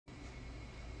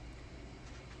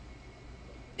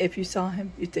If you saw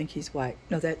him, you'd think he's white.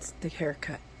 No, that's the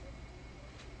haircut.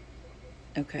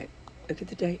 Okay, look at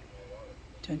the date.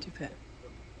 25th.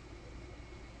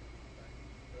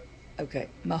 Okay,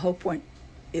 my whole point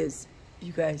is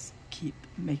you guys keep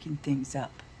making things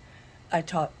up. I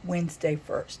taught Wednesday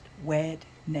first,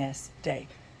 Wednesday.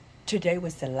 Today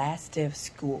was the last day of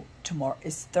school. Tomorrow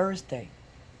is Thursday,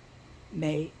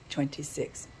 May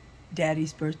 26th.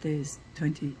 Daddy's birthday is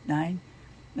 29.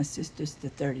 My sister's the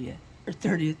 30th, or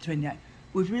 30th, 29th.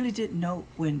 We really didn't know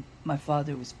when my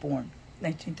father was born,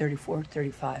 1934,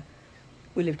 35.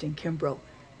 We lived in Kimbrough,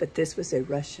 but this was a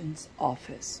Russian's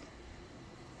office.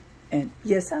 And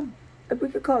yes, we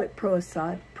could call it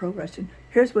pro-Assad, pro-Russian.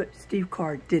 Here's what Steve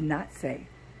Carr did not say.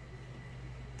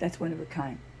 That's one of a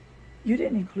kind. You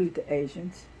didn't include the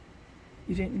Asians.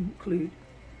 You didn't include...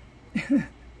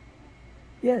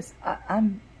 Yes,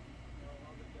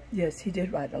 yes, he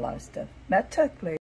did write a lot of stuff. Matt Tuck,